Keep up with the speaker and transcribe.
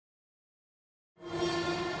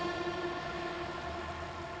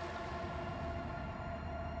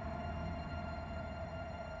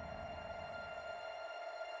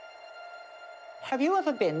Have you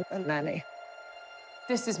ever been a nanny?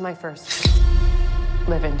 This is my first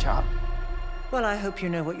live-in job. Well, I hope you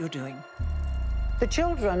know what you're doing. The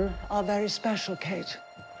children are very special, Kate.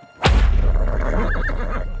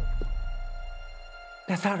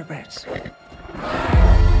 They're thoroughbreds.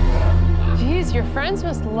 Geez, your friends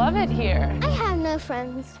must love it here. I have no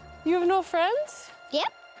friends. You have no friends?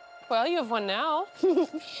 Yep. Well, you have one now.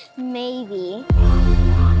 Maybe.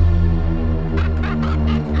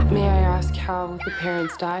 May I ask how the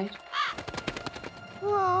parents died?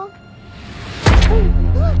 Well,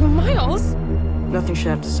 Miles? Nothing should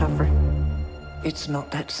have to suffer. It's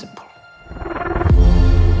not that simple.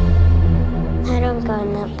 I don't go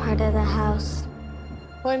in that part of the house.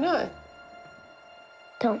 Why not?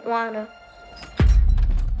 Don't wanna.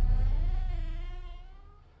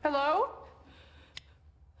 Hello?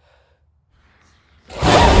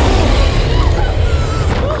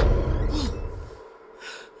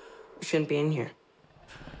 You shouldn't be in here.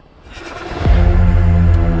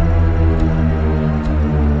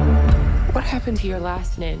 What happened to your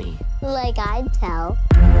last nanny? Like I'd tell.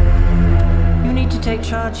 You need to take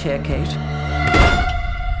charge here, Kate.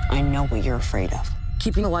 I know what you're afraid of.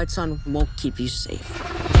 Keeping the lights on won't keep you safe.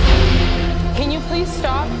 Can you please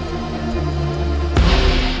stop?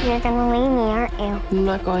 You're gonna leave me, aren't you? I'm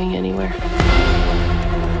not going anywhere.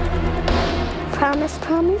 Promise,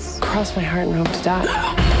 promise? Cross my heart and hope to die.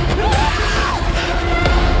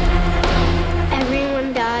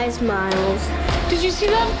 Everyone dies, Miles. Did you see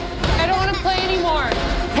them? I don't want to play anymore.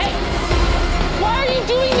 Hey! Why are you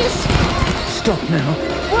doing this? Stop now.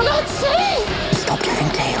 We're not safe! Stop giving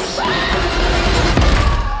tales.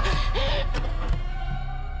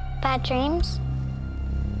 Bad dreams?